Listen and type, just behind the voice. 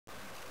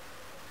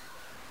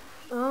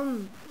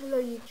Hello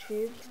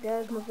YouTube,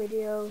 there's my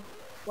video,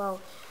 well,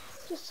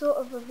 just sort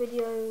of a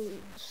video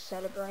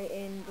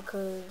celebrating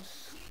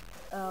because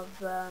of,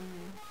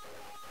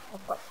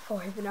 I've got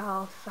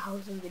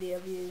 5,500 video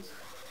views.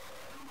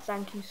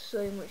 Thank you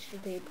so much to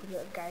people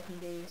that have gave me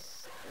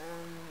these,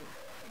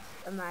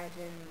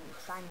 amazing,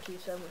 thank you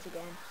so much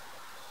again.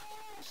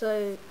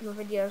 So, my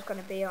video is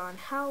going to be on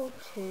how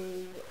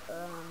to,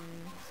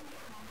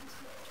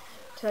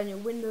 turn your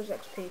Windows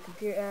XP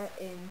computer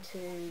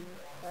into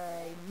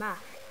a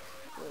Mac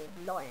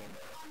with Lion.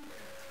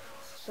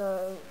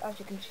 So as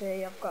you can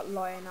see, I've got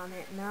Lion on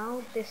it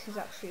now. This is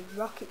actually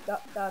Rocket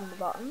Duck down the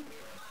bottom,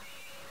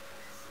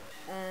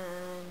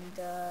 and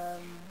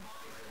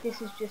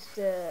this is just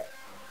a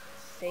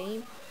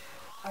theme,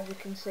 as you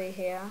can see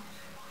here.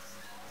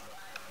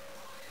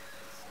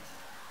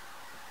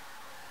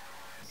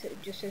 So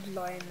it just says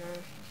Lion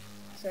there.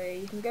 So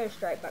you can go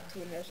straight back to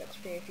Windows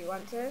XP if you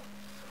want to,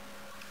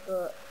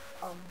 but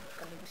I'm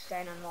going to be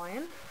staying on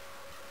Lion.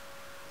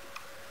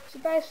 So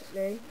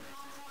basically,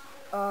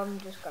 I'm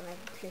just going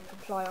to click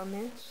apply on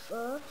this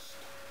first.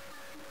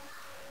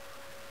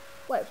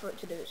 Wait for it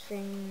to do its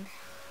thing.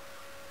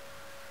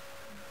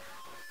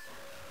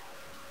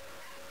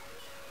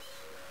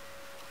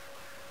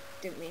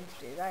 Didn't mean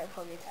to do that, it'll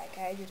probably take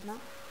ages now.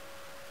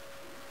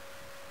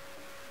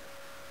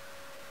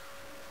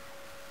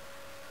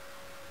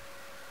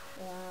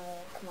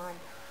 Come on.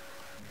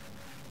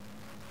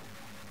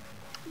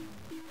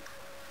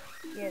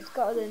 Yeah, it's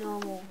got the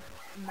normal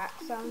Mac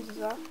sounds as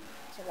well,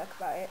 so I like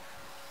about it.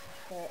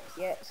 But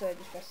yeah, so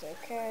just press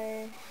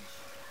OK.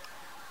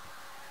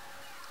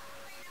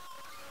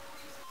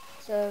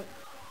 So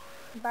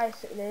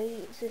basically,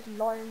 it says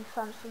Lion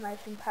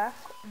Transformation Pack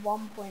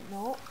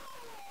 1.0.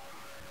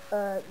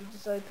 You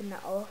just open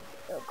that up,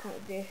 it'll come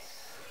with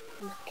this.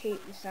 Just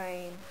keep the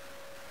same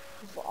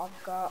as what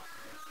I've got.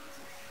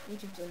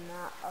 Once you've done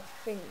that, I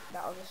think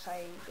that'll just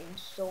say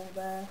install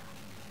there.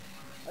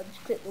 I'll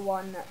just click the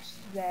one that's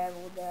there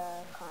or there,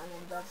 I can't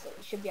remember, but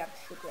you should be able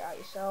to figure it out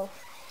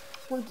yourself.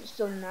 Once it's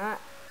done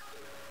that,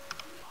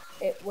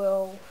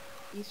 your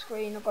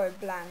screen will go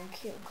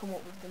blank, it will come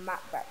up with the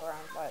Mac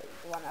background, like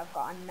the one I've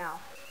got on now.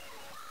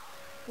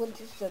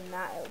 Once it's done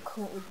that, it will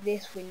come up with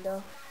this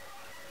window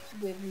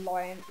with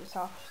Lion at the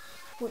top.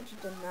 Once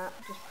you've done that,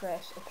 just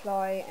press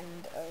apply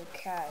and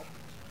OK.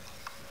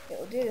 It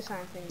will do the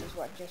same thing as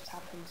what just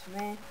happened to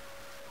me.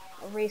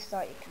 I'll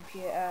restart your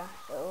computer,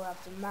 it will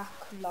have the Mac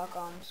log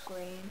on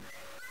screen,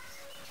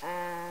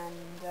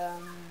 and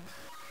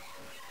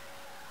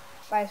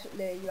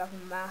basically you have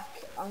a Mac.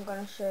 I'm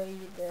going to show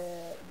you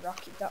the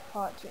Rocket Duck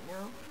part to it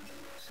now.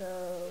 So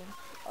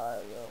I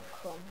will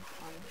come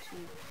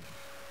onto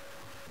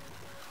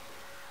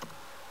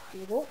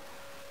Google,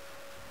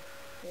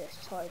 let's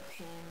type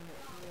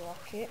in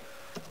Rocket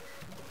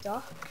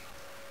Duck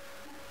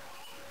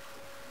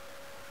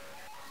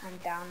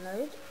and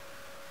download.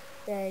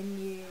 Then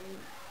you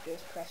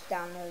just press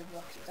download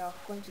Rocket Duck.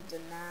 Once you've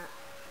done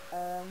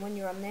that, when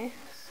you're on this,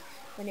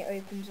 when it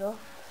opens up,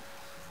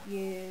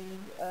 you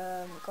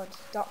go to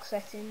dock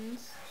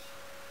settings,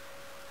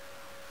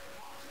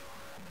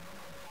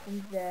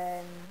 and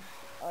then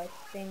I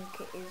think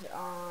it is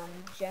on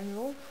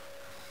general.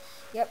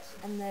 Yep,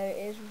 and there it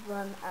is,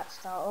 run at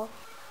startup.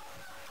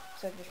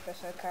 So just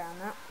press OK on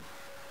that,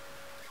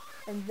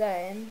 and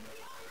then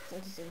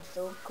once it's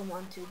installed, come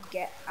on to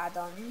get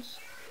add-ons.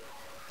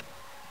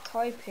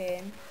 Type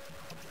in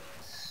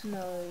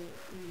Snow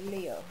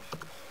Leo,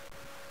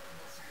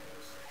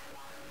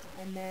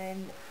 and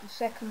then the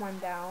second one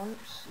down,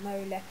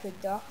 Snow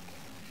Leopard Duck,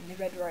 in the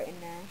red writing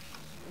there,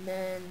 and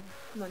then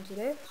come on to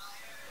this,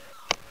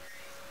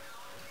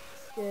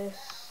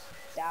 just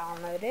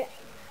download it.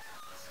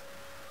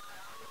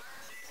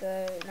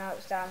 So now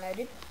it's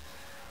downloaded.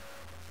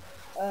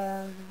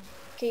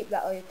 Keep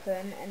that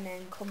open and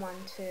then come on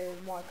to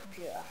my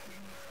computer.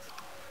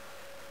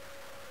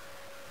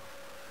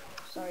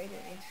 Sorry,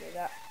 didn't mean to do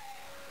that.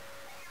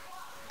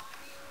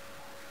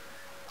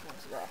 Come on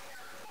to there.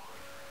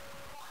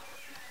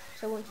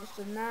 So once it's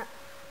done that,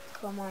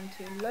 come on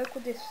to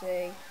local disk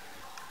C,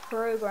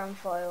 program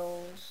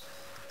files,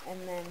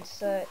 and then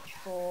search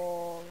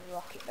for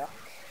Rocket Duck.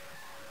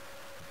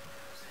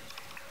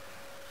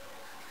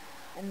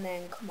 And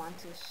then come on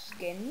to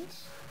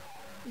skins.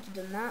 Once you've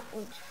done that,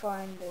 once you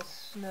find the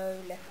Snow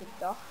Leopard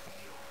Duck,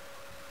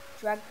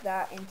 drag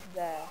that into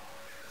there.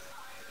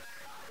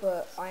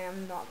 But I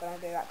am not going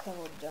to do that because I've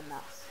already done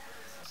that.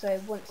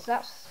 So once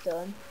that's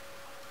done,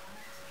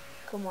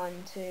 come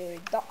on to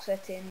dock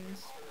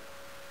settings,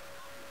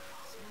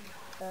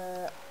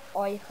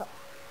 icon,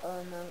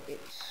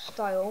 it's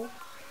style.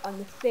 On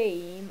the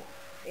theme,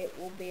 it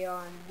will be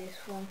on this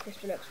one,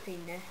 Crystal XP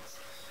Net.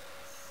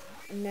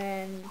 And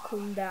then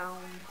come down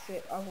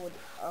to, I'll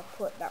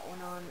put that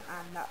one on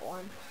and that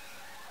one.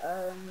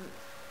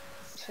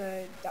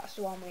 So that's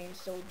the one we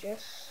installed,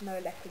 just Snow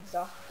Leopard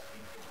Duck.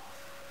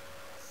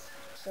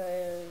 So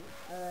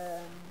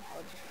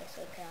I'll just press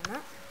OK on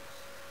that,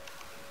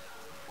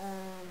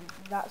 and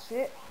that's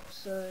it.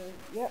 So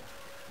yep,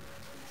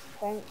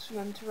 Thanks,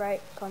 remember to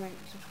rate, comment,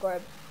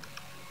 subscribe.